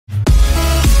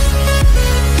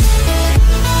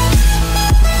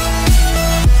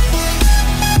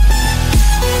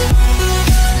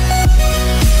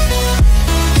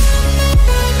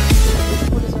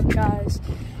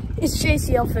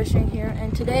fishing here,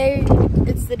 and today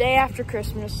it's the day after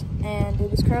Christmas, and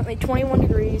it is currently 21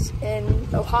 degrees in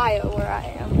Ohio where I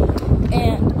am,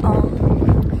 and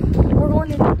we're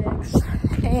going to the Dick's,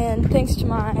 and thanks to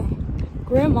my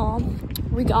grandma,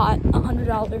 we got a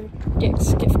 $100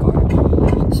 Dick's gift card,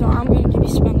 so I'm going to be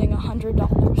spending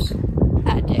 $100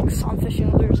 at Dick's on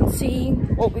fishing lures and see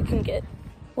what we can get.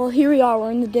 Well, here we are,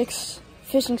 we're in the Dick's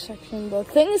fishing section. The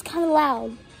thing is kind of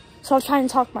loud, so I'll try and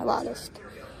talk my loudest.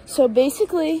 So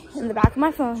basically, in the back of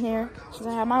my phone here, since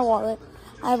I have my wallet,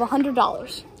 I have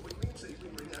 $100.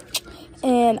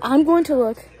 And I'm going to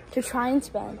look to try and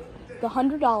spend the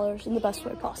 $100 in the best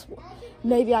way possible.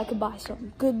 Maybe I could buy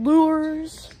some good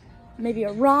lures, maybe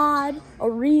a rod, a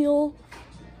reel,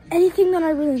 anything that I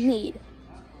really need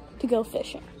to go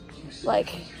fishing.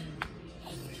 Like,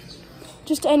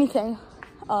 just anything.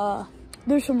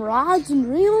 There's some rods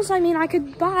and reels I mean I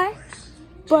could buy,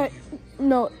 but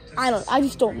no, I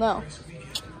just don't know.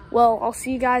 Well, I'll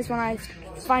see you guys when I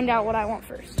find out what I want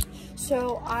first.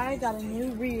 So I got a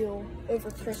new reel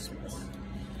over Christmas,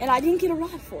 and I didn't get a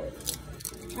rod for it.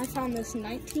 I found this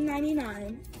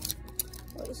 $19.99.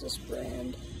 What is this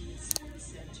brand?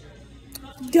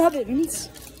 Gubbins.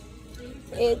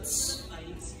 It's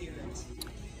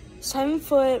 7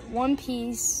 foot, 1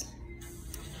 piece,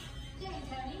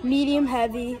 medium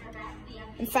heavy,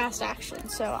 and fast action.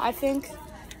 So I think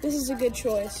this is a good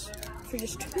choice for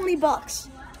just 20 bucks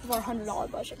of our $100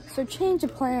 budget. So change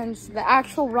of plans, the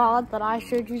actual rod that I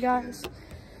showed you guys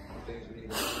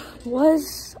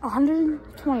was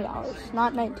 $120,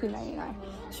 not $19.99.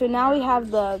 So now we have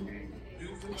the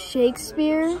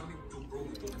Shakespeare,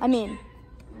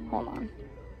 hold on,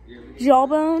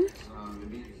 Jawbone.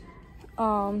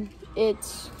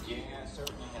 It's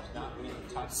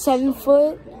 7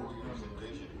 foot,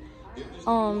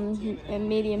 and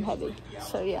medium heavy.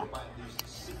 So yeah,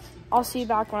 I'll see you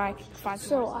back when I find it.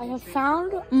 So I have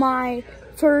found my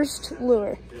first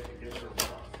lure,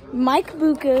 Mike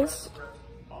Bucca's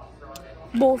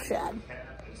bull shad.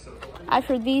 I've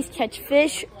heard these catch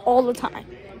fish all the time,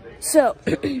 so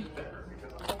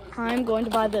I'm going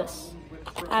to buy this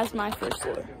as my first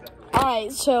lure. All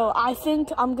right, so I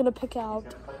think I'm gonna pick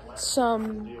out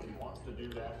some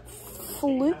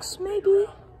flukes, maybe.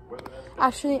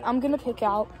 Actually, I'm gonna pick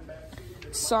out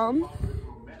some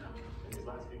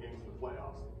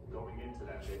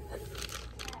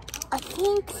I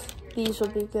think these will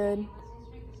be good.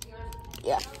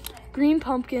 Yeah, green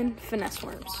pumpkin finesse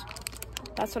worms.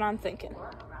 That's what I'm thinking.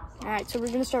 All right, so we're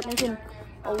gonna start making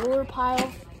a lure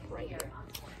pile right here.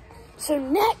 So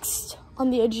next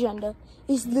on the agenda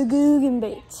is the Googan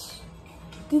baits.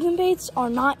 Googan baits are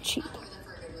not cheap,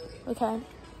 okay?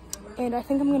 And I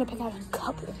think I'm gonna pick out a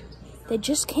couple. They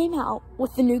just came out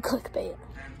with the new clickbait,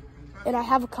 and I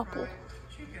have a couple.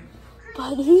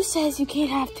 But who says you can't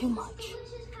have too much?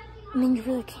 I mean, you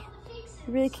really can't.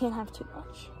 You really can't have too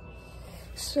much.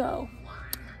 So,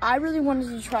 I really wanted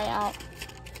to try out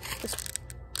this.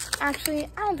 Actually,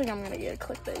 I don't think I'm gonna get a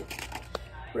clickbait,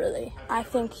 really. I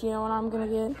think, you know what I'm gonna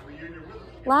get?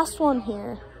 Last one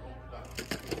here,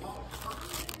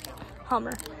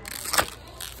 Hummer,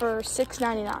 for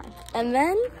 $6.99. And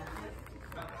then,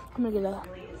 I'm gonna get a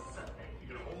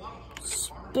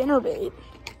spinnerbait.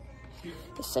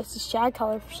 The sexy shad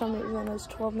color for some reason is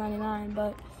 $12.99,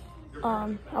 but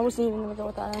I wasn't even gonna go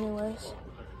with that anyways.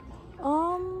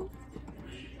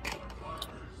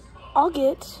 I'll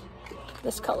get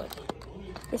this color.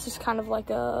 This is kind of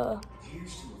like a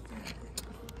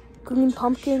green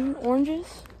pumpkin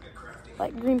oranges,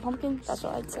 like green pumpkin. That's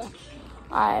what I'd say.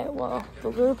 Alright, well, the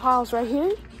lure pile's right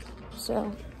here,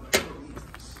 so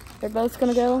they're both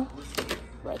gonna go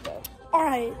right there.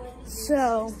 Alright,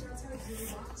 so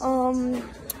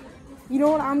you know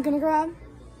what I'm gonna grab?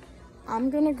 I'm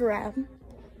gonna grab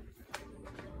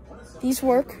these.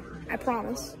 Work, I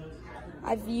promise.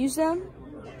 I've used them.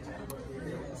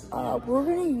 We're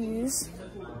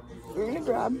gonna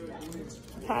grab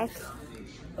a pack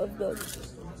of the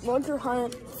Roger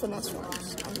Hunt finesse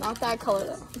worms. Not that color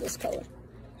though, this color.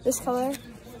 This color,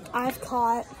 I've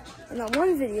caught, in that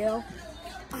one video,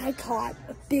 I caught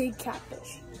a big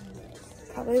catfish.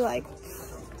 Probably like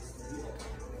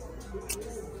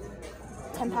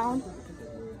 10 pound?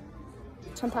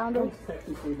 10 pounder?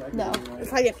 No,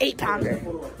 it's like an 8 pounder.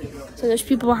 So there's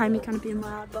people behind me kind of being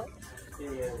loud, but.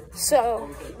 So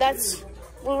that's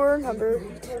lure number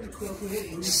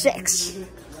 6.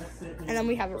 And then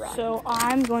we have a rod. So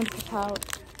I'm going to pick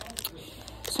out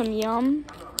some Yum.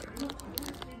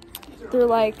 They're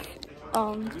like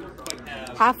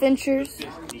 1/2 inchers.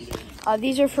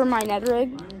 These are for my Ned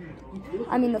rig.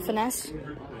 I mean the finesse,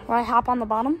 where I hop on the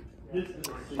bottom.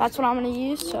 That's what I'm gonna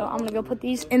use, so I'm gonna go put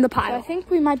these in the pile. So I think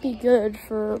we might be good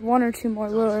for 1 or 2 more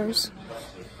lures.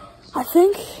 I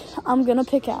think I'm gonna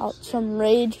pick out some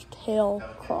rage tail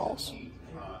crawls.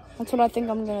 That's what I think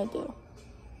I'm gonna do.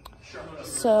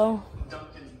 So,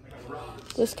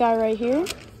 this guy right here,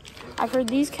 I've heard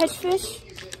these catch fish.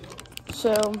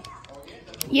 So,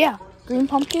 yeah, green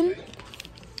pumpkin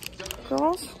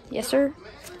crawls, yes sir.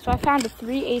 So I found a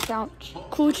 3/8 ounce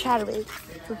cool chatterbait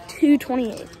for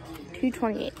 $2.28.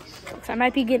 $2.28. So I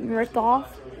might be getting ripped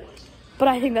off, but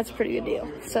I think that's a pretty good deal.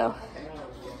 So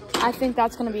I think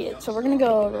that's gonna be it. So we're gonna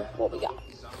go over what we got.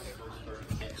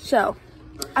 So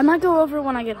I might go over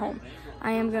when I get home.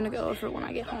 I am gonna go over when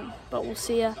I get home, but we'll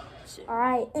see ya soon. All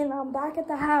right, and I'm back at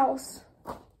the house.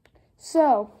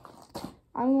 So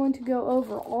I'm going to go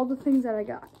over all the things that I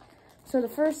got. So the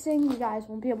first thing you guys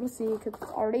won't be able to see because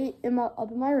it's already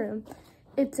up in my room.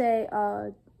 It's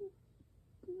a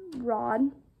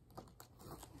rod.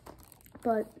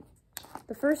 But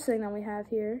the first thing that we have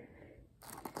here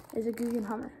is a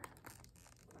Guggenhammer.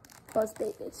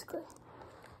 Buzzbait, basically.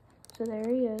 So there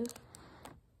he is.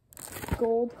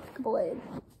 Gold blade.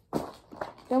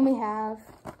 Then we have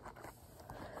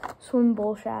swim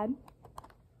bull shad.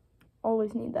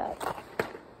 Always need that.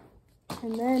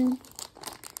 And then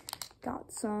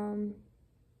got some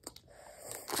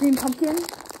green pumpkin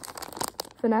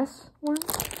finesse worm.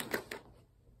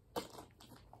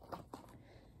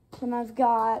 Then I've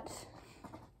got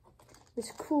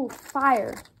this cool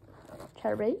fire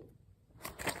chatterbait.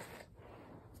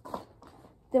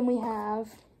 Then we have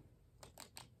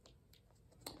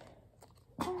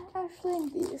actually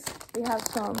these. We have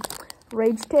some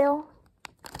rage tail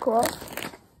coral.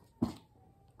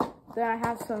 Then I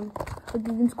have some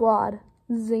Lagoon Squad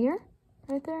zinger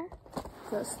right there.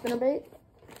 The spinnerbait.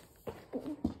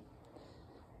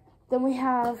 Then we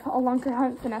have a Lunker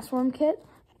Hunt finesse worm kit.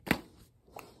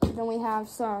 Then we have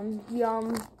some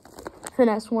Yum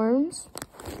finesse worms.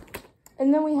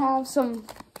 And then we have some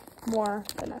more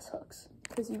finesse hooks,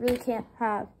 because you really can't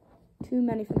have too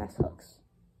many finesse hooks.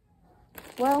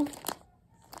 Well,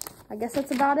 I guess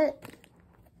that's about it.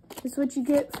 This is what you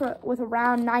get with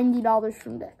around $90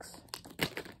 from Dick's.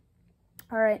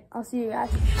 All right, I'll see you guys.